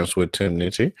experience with Tim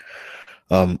Nitti.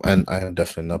 And I am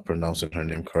definitely not pronouncing her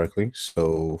name correctly,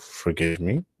 so forgive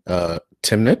me.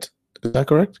 Timnit, is that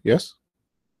correct? Yes.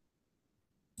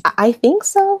 I think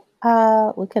so.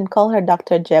 We can call her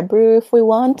Dr. Jebru if we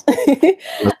want.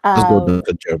 Let's go um, with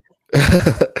the job.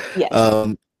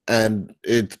 yes. And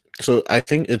so I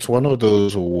think it's one of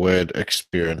those weird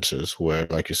experiences where,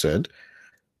 like you said,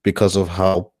 because of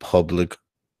how public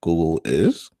Google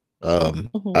is,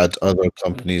 Mhm. at other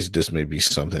companies, this may be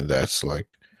something that's like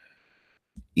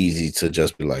easy to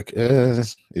just be like,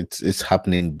 it's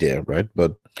happening there, right?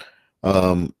 But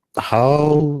how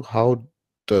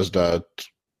does that?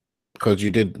 Because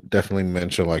you did definitely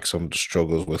mention like some of the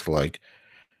struggles with like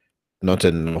not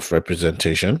enough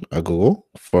representation at Google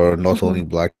for not only Mhm.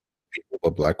 Black people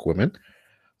but Black women.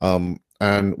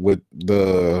 And with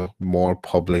the more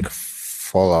public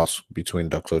fallout between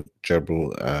Dr.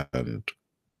 Jekyll and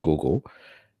Google,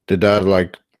 did that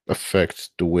like affect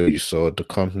the way you saw the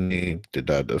company? Did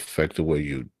that affect the way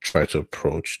you try to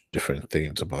approach different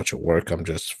things about your work? I'm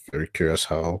just very curious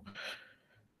how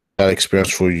that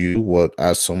experience for you, what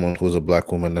as someone who's a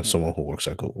Black woman and someone who works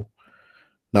at Google.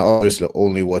 Now, obviously,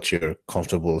 only what you're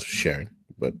comfortable sharing,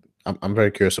 but I'm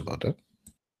very curious about that.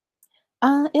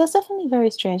 It was definitely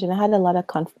very strange, and I had a lot of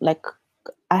like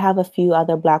I have a few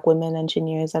other Black women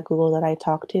engineers at Google that I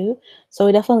talk to, so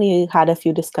we definitely had a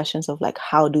few discussions of like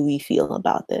how do we feel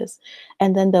about this,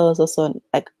 and then there was also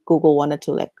like Google wanted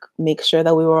to like make sure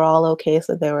that we were all okay,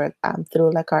 so there were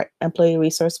through like our employee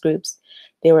resource groups,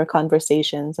 there were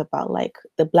conversations about like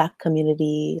the Black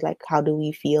community, like how do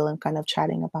we feel, and kind of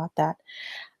chatting about that.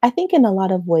 I think in a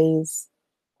lot of ways,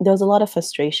 there was a lot of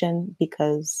frustration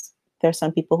because there are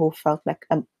some people who felt like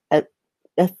a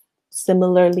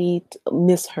similarly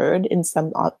misheard in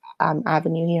some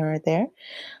avenue here or there.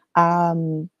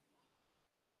 Um,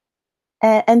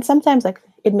 and sometimes like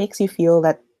it makes you feel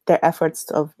that their efforts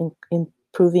of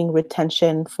improving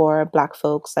retention for Black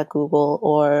folks at Google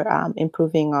or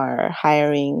improving our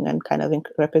hiring and kind of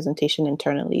representation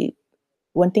internally,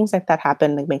 when things like that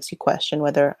happen, it makes you question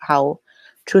whether how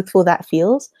truthful that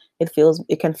feels.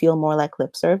 It can feel more like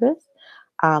lip service.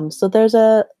 So there's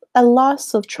a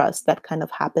loss of trust that kind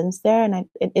of happens there, and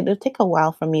it'll take a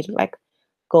while for me to like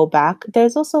go back.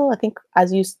 There's also, I think,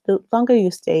 the longer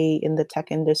you stay in the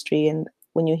tech industry and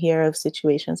when you hear of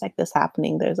situations like this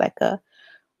happening, there's like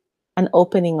an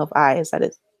opening of eyes that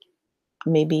is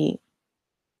maybe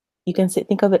you can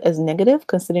think of it as negative,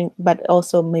 considering, but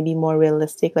also maybe more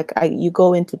realistic. Like you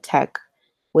go into tech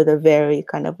with a very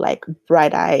kind of like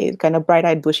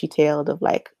bright-eyed, bushy-tailed of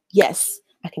like, yes,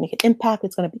 I can make an impact.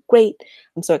 It's going to be great.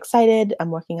 I'm so excited.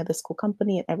 I'm working at this cool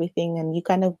company and everything. And you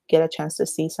kind of get a chance to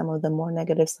see some of the more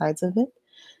negative sides of it.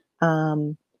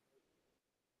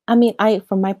 I mean,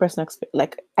 from my personal experience,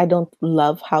 like, I don't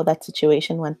love how that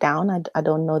situation went down. I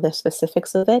don't know the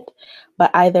specifics of it,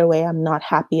 but either way, I'm not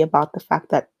happy about the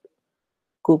fact that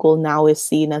Google now is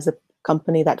seen as a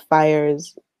company that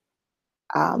fires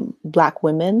Black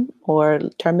women or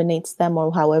terminates them,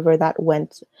 or however that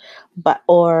went,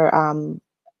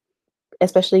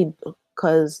 especially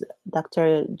because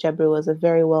Dr. Jebru was a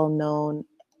very well-known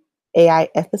AI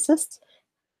ethicist,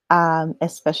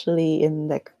 especially in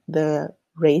like the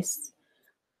race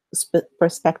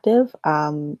perspective.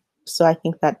 So I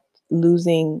think that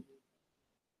losing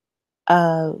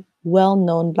a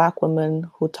well-known Black woman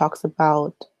who talks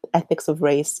about ethics of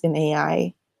race in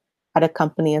AI at a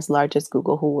company as large as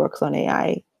Google, who works on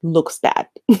AI, looks bad,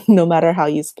 no matter how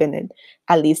you spin it,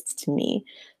 at least to me.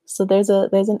 So there's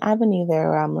an avenue there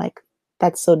where I'm like,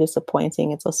 that's so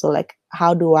disappointing. It's also like,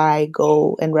 how do I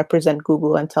go and represent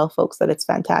Google and tell folks that it's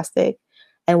fantastic?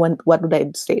 And what would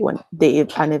I say when they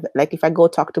kind of like, if I go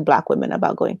talk to Black women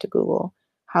about going to Google,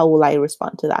 how will I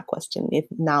respond to that question if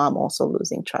now I'm also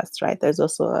losing trust, right? There's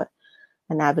also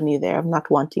an avenue there of not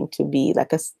wanting to be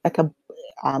like I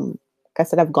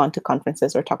said, I've gone to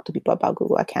conferences or talked to people about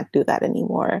Google. I can't do that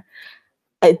anymore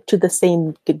to the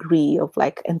same degree of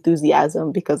like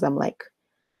enthusiasm, because I'm like,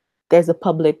 there's a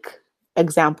public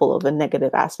example of a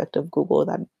negative aspect of Google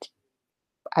that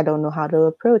I don't know how to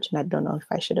approach, and I don't know if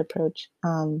I should approach.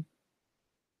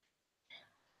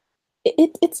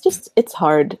 It's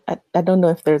hard. I don't know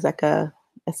if there's like a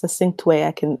succinct way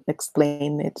I can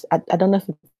explain it. I don't know if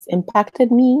it's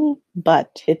impacted me,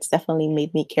 but it's definitely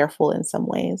made me careful in some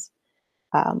ways.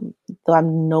 Though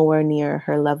I'm nowhere near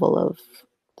her level of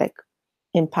like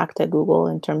impact at Google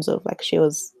in terms of like, she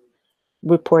was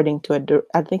reporting to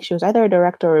I think she was either a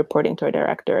director or reporting to a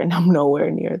director, and I'm nowhere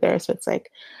near there. So it's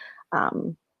like, I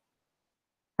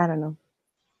don't know.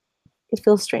 It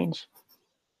feels strange.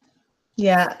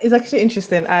 Yeah, it's actually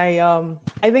interesting. I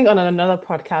think on another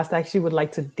podcast, I actually would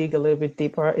like to dig a little bit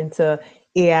deeper into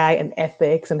AI and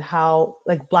ethics and how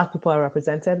like Black people are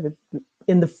represented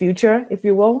in the future, if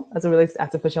you will, as it relates to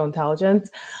artificial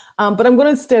intelligence. But I'm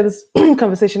going to steer this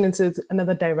conversation into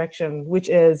another direction, which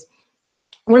is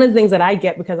one of the things that I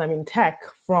get because I'm in tech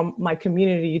from my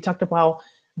community. You talked about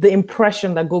the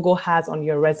impression that Google has on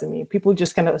your resume. People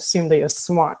just kind of assume that you're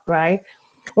smart, right?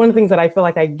 One of the things that I feel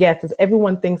like I get is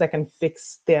everyone thinks I can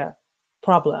fix their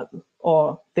problem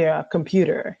or their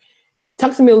computer.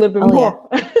 Talk to me a little bit more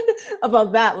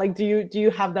about that. Like, do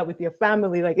you have that with your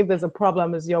family? Like, if there's a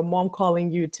problem, is your mom calling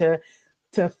you to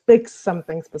fix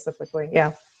something specifically?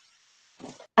 Yeah.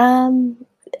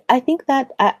 I think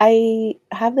that I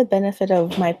have the benefit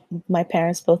of my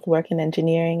parents both work in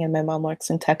engineering and my mom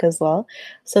works in tech as well.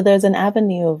 So there's an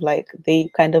avenue of like, they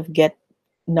kind of get,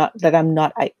 not that I'm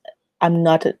not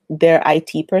their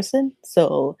IT person,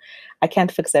 so I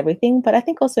can't fix everything. But I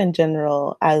think also in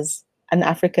general, as an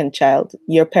African child,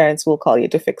 your parents will call you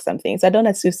to fix something. So I don't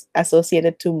associate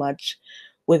it too much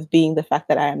with being the fact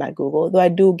that I am at Google, though I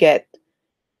do get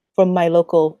from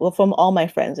from all my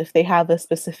friends, if they have a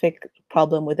specific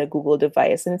problem with a Google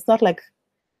device, and it's not like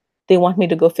they want me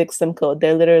to go fix some code.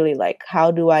 They're literally like,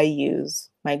 how do I use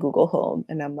my Google Home?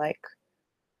 And I'm like,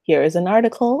 here is an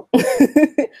article.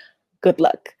 Good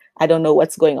luck. I don't know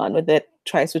what's going on with it.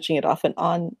 Try switching it off and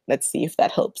on. Let's see if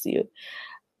that helps you.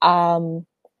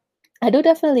 I do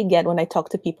definitely get when I talk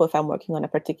to people, if I'm working on a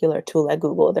particular tool at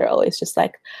Google, they're always just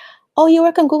like, oh, you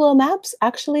work on Google Maps?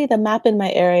 Actually, the map in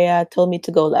my area told me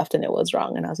to go left and it was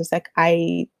wrong. And I was just like,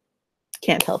 I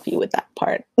can't help you with that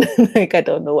part. Like, I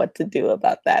don't know what to do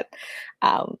about that.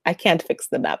 I can't fix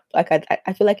the map. Like,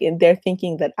 I feel like they're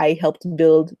thinking that I helped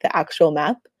build the actual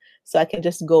map. So I can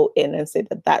just go in and say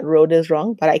that that road is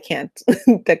wrong, but I can't.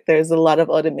 Like, there's a lot of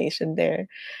automation there.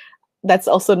 That's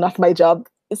also not my job.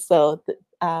 So,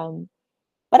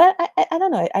 but I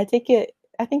don't know. I take it.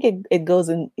 I think it goes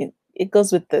in. It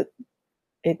goes with the.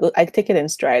 I take it in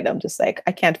stride. I'm just like,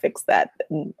 I can't fix that,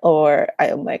 or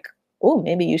I'm like, oh,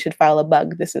 maybe you should file a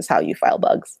bug. This is how you file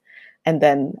bugs, and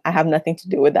then I have nothing to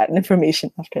do with that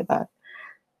information after that.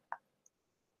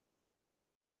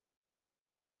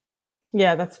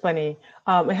 Yeah, that's funny.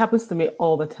 It happens to me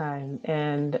all the time.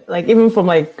 And like, even from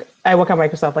like, I work at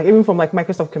Microsoft, like even from like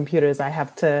Microsoft computers, I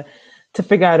have to to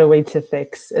figure out a way to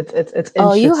fix. It's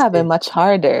Oh, you have it interesting. much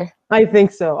harder. I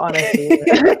think so, honestly.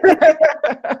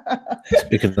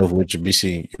 Speaking of which,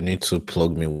 BC, you need to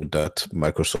plug me with that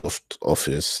Microsoft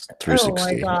Office Oh my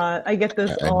 360. God, I get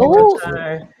this I all need the Oh,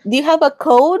 that. time. do you have a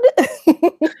code? I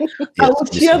Yes, will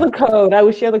share BC. the code. I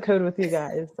will share the code with you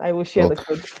guys. I will share Well, the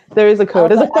code. There is a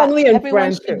code. There's a family and Everyone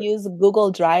friend should code. use Google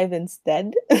Drive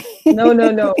instead.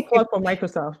 No. Plug for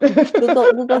Microsoft.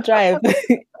 Google Drive.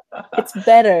 It's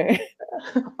better.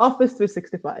 Office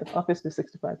 365. Office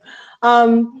 365.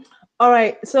 All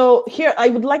right. So here I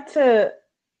would like to,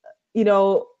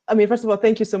 I mean, first of all,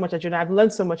 thank you so much, Arjuna. I've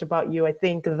learned so much about you. I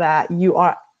think that you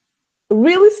are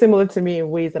really similar to me in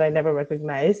ways that I never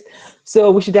recognized. So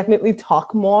we should definitely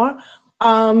talk more.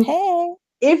 Hey.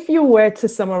 If you were to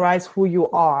summarize who you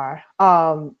are,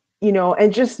 and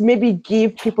just maybe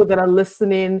give people that are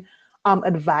listening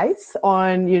advice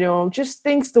on, just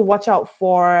things to watch out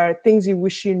for, things you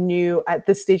wish you knew at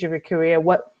this stage of your career,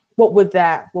 what would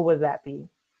that be?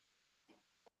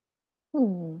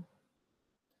 I'm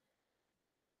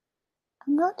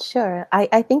not sure.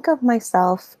 I think of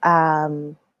myself,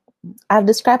 I've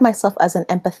described myself as an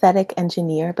empathetic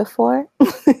engineer before,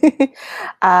 in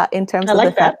I terms of the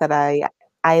like that. fact that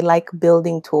I like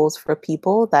building tools for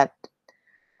people that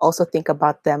also think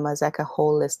about them as like a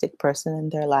holistic person in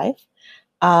their life.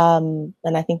 And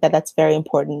I think that that's very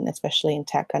important, especially in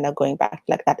tech, kind of going back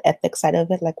to like that ethics side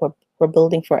of it. Like we're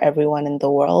building for everyone in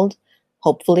the world.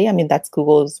 Hopefully, I mean that's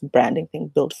Google's branding thing,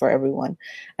 build for everyone.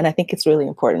 And I think it's really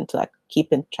important to like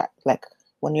keep in track, like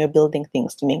when you're building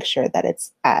things, to make sure that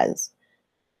it's as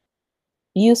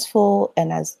useful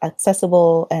and as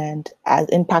accessible and as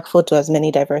impactful to as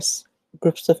many diverse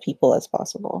groups of people as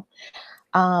possible.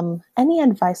 Any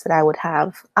advice that I would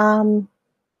have?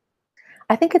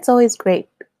 I think it's always great,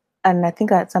 and I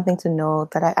think that's something to know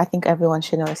that I think everyone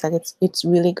should know. Is that it's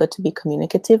really good to be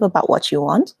communicative about what you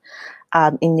want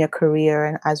in your career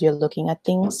and as you're looking at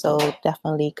things. So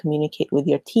definitely communicate with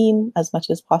your team as much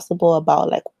as possible about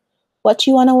like what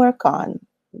you want to work on,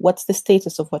 what's the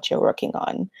status of what you're working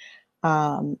on,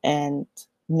 and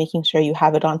making sure you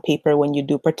have it on paper when you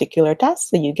do particular tasks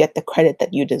so you get the credit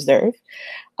that you deserve.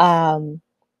 Um,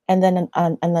 and then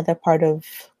another part of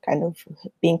kind of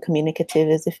being communicative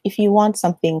is if you want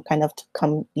something kind of to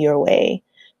come your way,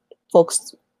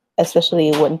 folks,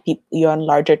 especially when you're on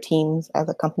larger teams as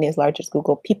a company as large as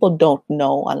Google, people don't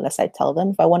know unless I tell them.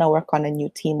 If I want to work on a new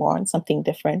team or on something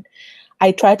different,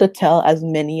 I try to tell as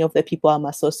many of the people I'm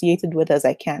associated with as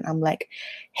I can. I'm like,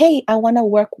 hey, I want to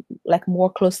work like more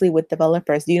closely with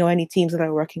developers. Do you know any teams that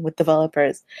are working with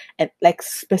developers? And like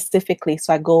specifically,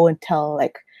 so I go and tell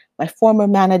like my former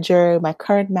manager, my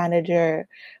current manager,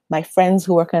 my friends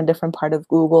who work in a different part of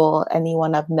Google,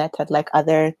 anyone I've met at like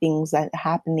other things that are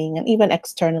happening, and even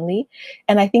externally.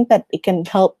 And I think that it can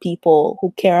help people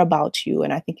who care about you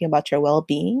and are thinking about your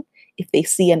well-being. If they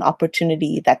see an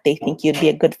opportunity that they think you'd be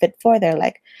a good fit for, they're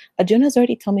like, Arjuna's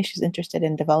already told me she's interested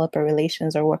in developer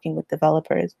relations or working with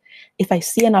developers. If I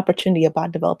see an opportunity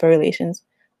about developer relations,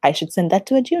 I should send that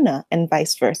to Arjuna and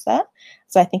vice versa.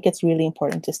 So I think it's really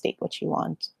important to state what you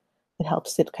want. It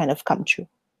helps it kind of come true.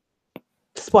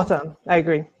 Spot on. I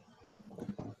agree.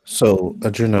 So,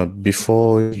 Arjuna,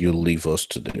 before you leave us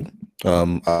today,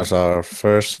 as our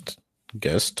first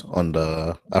guest on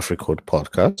the AfriCode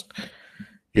podcast,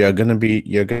 you're gonna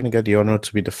get the honor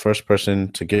to be the first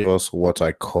person to give us what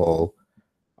I call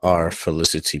our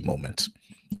felicity moment.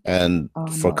 And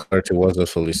for clarity, what's a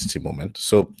felicity moment?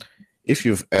 So, if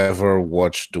you've ever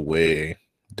watched the way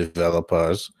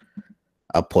developers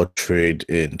are portrayed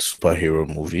in superhero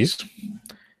movies,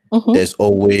 there's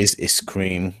always a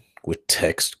screen with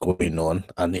text going on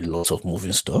and a lot of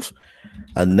moving stuff.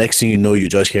 And next thing you know, you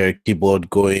just hear a keyboard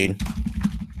going,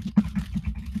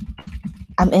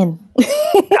 I'm in.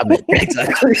 I'm in.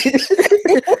 Exactly.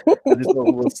 And it's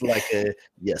almost like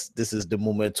yes, this is the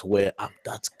moment where I'm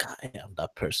that guy, I'm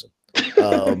that person.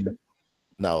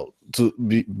 Now,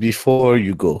 before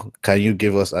you go, can you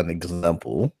give us an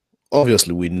example?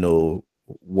 Obviously, we know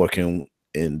working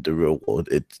in the real world,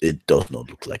 it does not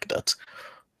look like that.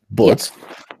 But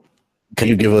can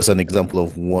you give us an example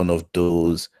of one of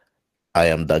those I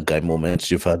am that guy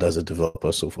moments you've had as a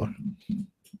developer so far?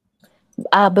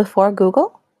 Before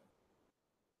Google?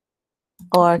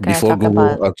 Or can Before I talk Google,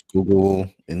 about at Google,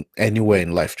 in anywhere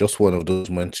in life, just one of those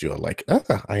moments you're like,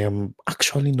 I am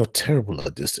actually not terrible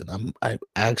at this, and I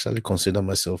actually consider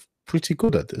myself pretty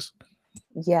good at this.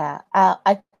 Yeah,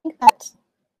 I think that.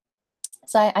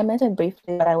 So I mentioned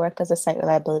briefly that I worked as a site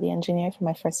reliability engineer for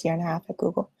my first year and a half at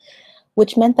Google,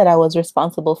 which meant that I was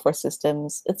responsible for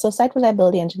systems. So site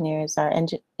reliability engineers are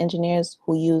engineers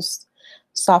who use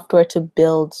software to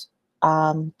build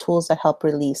tools that help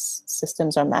release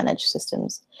systems or manage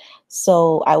systems.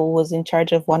 So I was in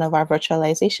charge of one of our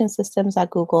virtualization systems at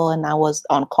Google, and I was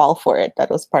on call for it. That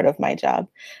was part of my job.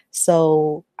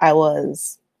 So it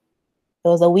was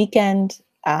a weekend.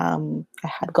 I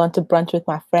had gone to brunch with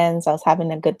my friends. I was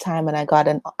having a good time, and I got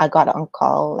on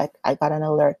call. Like, I got an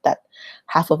alert that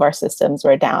half of our systems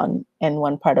were down in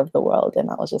one part of the world,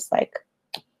 and I was just like,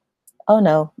 "Oh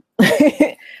no,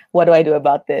 what do I do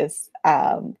about this?"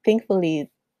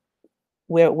 Thankfully,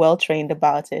 we're well trained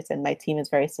about it, and my team is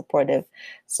very supportive.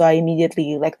 So I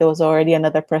immediately, like, there was already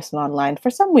another person online for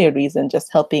some weird reason,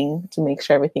 just helping to make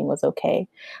sure everything was okay.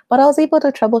 But I was able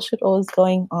to troubleshoot what was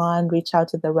going on, reach out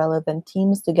to the relevant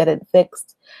teams to get it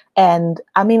fixed. And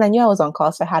I mean, I knew I was on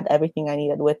call, so I had everything I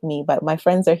needed with me. But my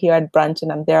friends are here at brunch,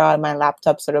 and I'm there on my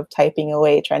laptop, sort of typing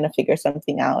away, trying to figure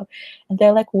something out. And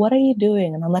they're like, "What are you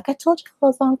doing?" And I'm like, "I told you I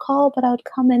was on call, but I would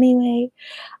come anyway."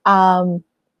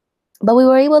 But we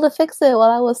were able to fix it while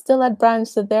I was still at brunch.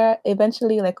 So there,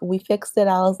 eventually, like, we fixed it.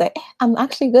 I was like, I'm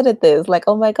actually good at this. Like,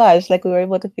 oh my gosh, like, we were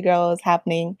able to figure out what was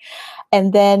happening.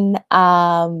 And then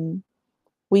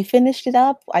we finished it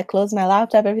up. I closed my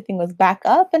laptop. Everything was back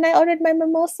up. And I ordered my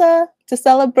mimosa to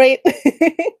celebrate.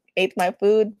 Ate my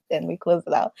food, and we closed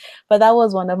it out. But that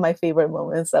was one of my favorite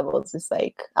moments. I was just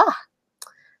like,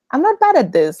 I'm not bad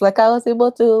at this. Like, I was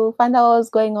able to find out what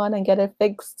was going on and get it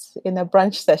fixed in a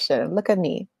brunch session. Look at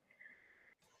me.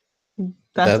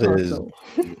 That's That is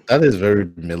awesome. that is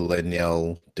very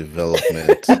millennial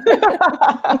development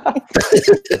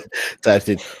type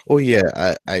thing. Oh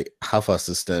yeah, I half our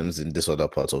systems in this other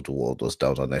part of the world was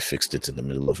down, and I fixed it in the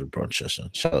middle of a brunch session.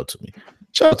 Shout out to me.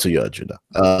 Shout out to you, Arjuna.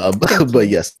 But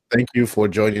yes, thank you for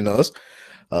joining us.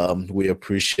 We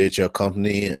appreciate your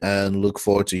company and look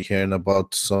forward to hearing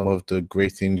about some of the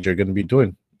great things you're going to be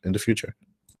doing in the future.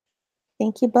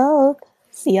 Thank you both.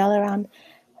 See y'all around.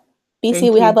 BC,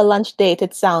 Thank we you. have a lunch date,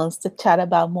 it sounds, to chat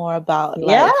about more about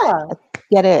life. Yeah. Let's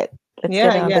get it. Let's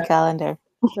get it on Yeah. the calendar.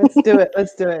 Let's do it.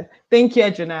 Let's do it. Thank you,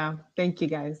 Adriana. Thank you,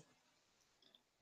 guys.